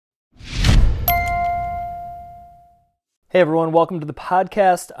Hey everyone, welcome to the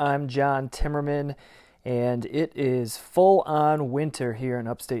podcast. I'm John Timmerman, and it is full on winter here in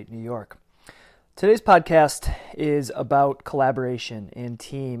upstate New York. Today's podcast is about collaboration and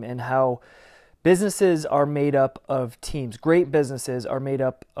team and how businesses are made up of teams. Great businesses are made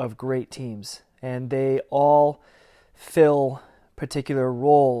up of great teams, and they all fill particular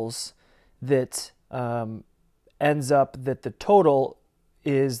roles that ends up that the total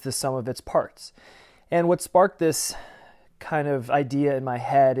is the sum of its parts. And what sparked this kind of idea in my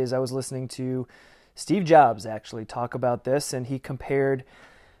head is I was listening to Steve Jobs actually talk about this, and he compared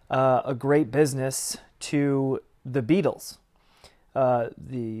a great business to the Beatles,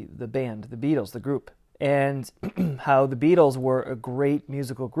 the band, the Beatles, the group, and how the Beatles were a great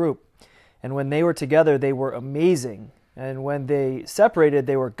musical group. And when they were together, they were amazing. And when they separated,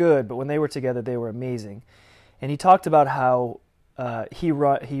 they were good, but when they were together, they were amazing. And he talked about how he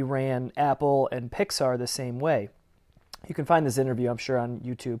ran Apple and Pixar the same way. You can find this interview, I'm sure, on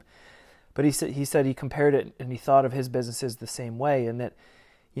YouTube. But he said he compared it and he thought of his businesses the same way, and that,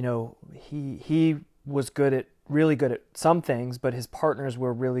 you know, he was really good at some things, but his partners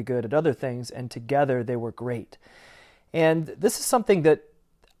were really good at other things, and together they were great. And this is something that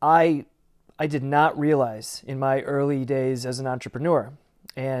I did not realize in my early days as an entrepreneur.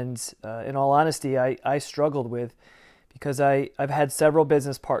 And in all honesty, I struggled with, because I've had several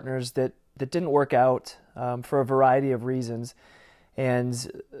business partners that didn't work out for a variety of reasons,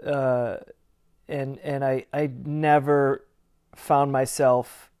 and I never found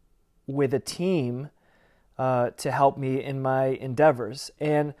myself with a team to help me in my endeavors,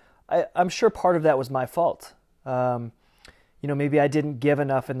 and I'm sure part of that was my fault. Maybe I didn't give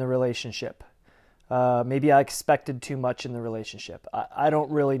enough in the relationship. Maybe I expected too much in the relationship. I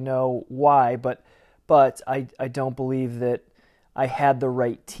don't really know why, but I don't believe that I had the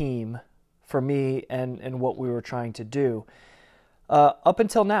right team for me and what we were trying to do up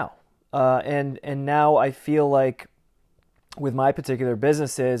until now. And now I feel like with my particular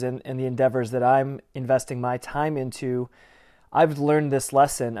businesses and the endeavors that I'm investing my time into, I've learned this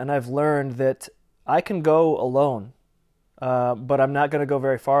lesson, and I've learned that I can go alone, but I'm not going to go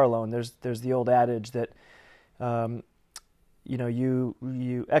very far alone. There's the old adage that,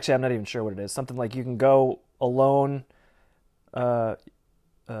 you actually, I'm not even sure what it is. Something like you can go alone,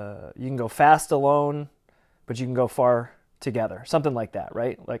 you can go fast alone, but you can go far together. Something like that,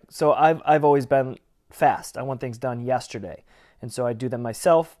 right? Like, so I've always been fast. I want things done yesterday, and so I do them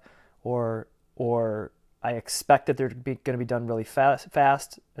myself, or I expect that they're going to be done really fast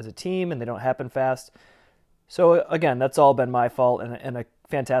as a team, and they don't happen fast. So again, that's all been my fault, and a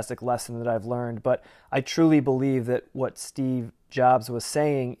fantastic lesson that I've learned. But I truly believe that what Steve Jobs was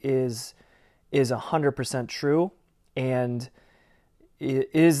saying is 100% true, and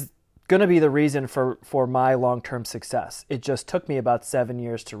it is going to be the reason for my long-term success. It just took me about 7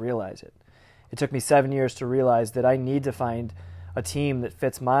 years to realize it. It took me 7 years to realize that I need to find a team that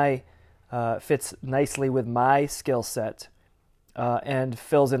fits nicely with my skill set, and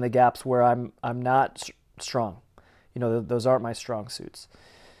fills in the gaps where I'm not strong. Those aren't my strong suits.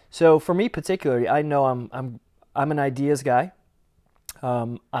 So for me particularly, I know I'm an ideas guy.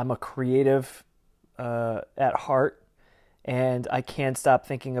 I'm a creative at heart. And I can't stop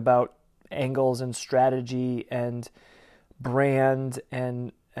thinking about angles and strategy and brand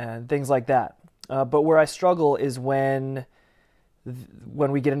and things like that. But where I struggle is when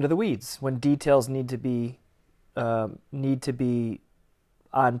we get into the weeds, when details need to be on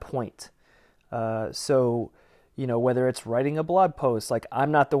point. So whether it's writing a blog post, like I'm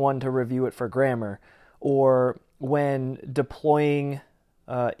not the one to review it for grammar, or when deploying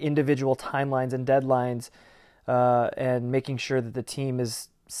individual timelines and deadlines. And making sure that the team is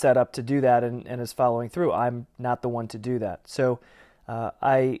set up to do that and is following through. I'm not the one to do that. So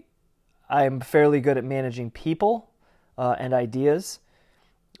I'm fairly good at managing people and ideas,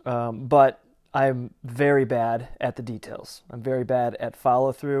 but I'm very bad at the details. I'm very bad at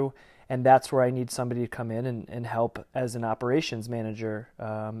follow through, and that's where I need somebody to come in and help as an operations manager,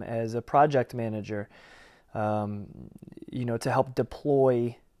 as a project manager, to help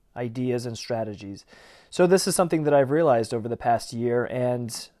deploy ideas and strategies. So this is something that I've realized over the past year,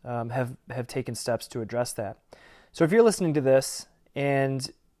 and have taken steps to address that. So if you're listening to this, and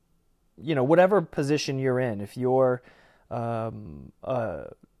whatever position you're in, if you're a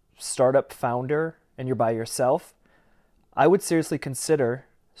startup founder and you're by yourself, I would seriously consider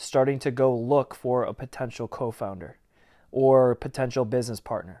starting to go look for a potential co-founder or potential business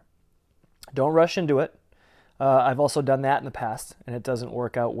partner. Don't rush into it. I've also done that in the past, and it doesn't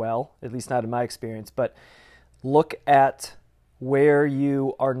work out well, at least not in my experience. But look at where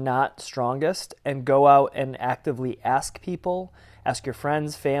you are not strongest and go out and actively ask people, ask your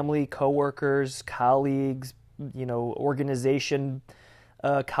friends, family, coworkers, colleagues, organization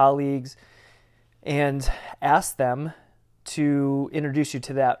colleagues, and ask them to introduce you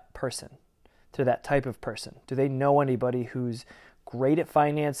to that person, to that type of person. Do they know anybody who's great at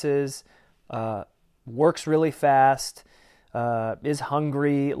finances, works really fast, is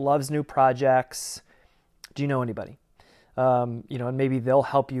hungry, loves new projects? Do you know anybody? And maybe they'll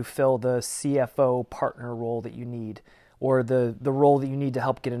help you fill the CFO partner role that you need, or the role that you need to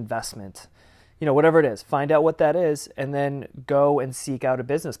help get investment. Whatever it is, find out what that is, and then go and seek out a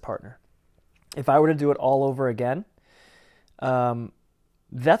business partner. If I were to do it all over again,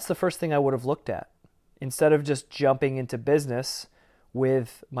 that's the first thing I would have looked at. Instead of just jumping into business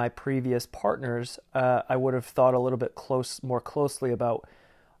with my previous partners, I would have thought a little bit more closely about,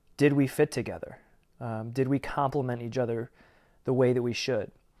 did we fit together? Did we complement each other the way that we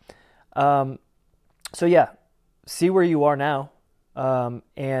should? See where you are now.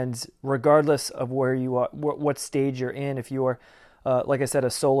 And regardless of where you are, what stage you're in, if you are, like I said,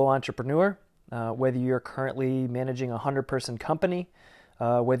 a solo entrepreneur, whether you're currently managing a 100-person company,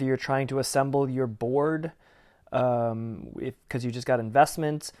 whether you're trying to assemble your board, because you just got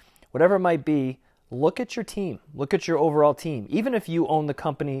investments, whatever it might be, look at your team, look at your overall team. Even if you own the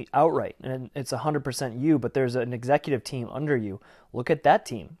company outright and it's 100% you, but there's an executive team under you, look at that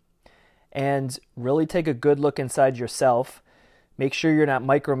team and really take a good look inside yourself. Make sure you're not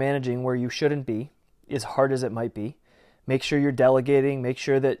micromanaging where you shouldn't be, as hard as it might be. Make sure you're delegating. Make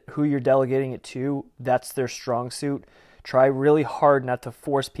sure that who you're delegating it to, that's their strong suit. Try really hard not to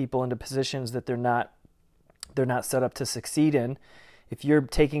force people into positions that they're not set up to succeed in. If you're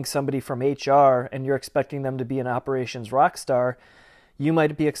taking somebody from HR and you're expecting them to be an operations rock star, you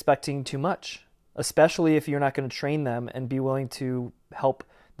might be expecting too much, especially if you're not going to train them and be willing to help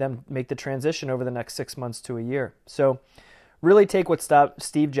them make the transition over the next 6 months to a year. So really take what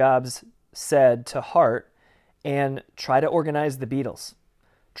Steve Jobs said to heart and try to organize the Beatles.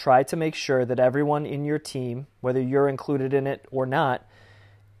 Try to make sure that everyone in your team, whether you're included in it or not,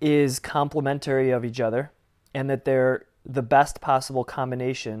 is complementary of each other and that they're the best possible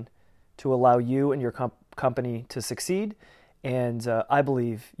combination to allow you and your company to succeed. And I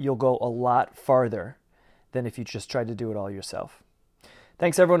believe you'll go a lot farther than if you just tried to do it all yourself.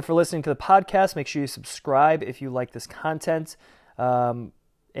 Thanks everyone for listening to the podcast. Make sure you subscribe if you like this content.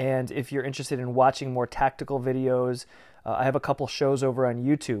 And if you're interested in watching more tactical videos, I have a couple shows over on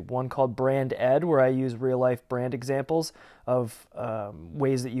YouTube. One called Brand Ed, where I use real-life brand examples of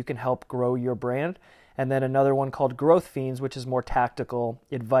ways that you can help grow your brand. And then another one called Growth Fiends, which is more tactical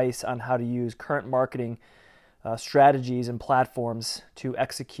advice on how to use current marketing strategies and platforms to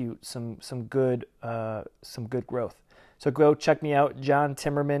execute some good growth. So go check me out, John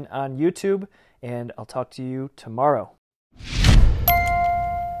Timmerman, on YouTube, and I'll talk to you tomorrow.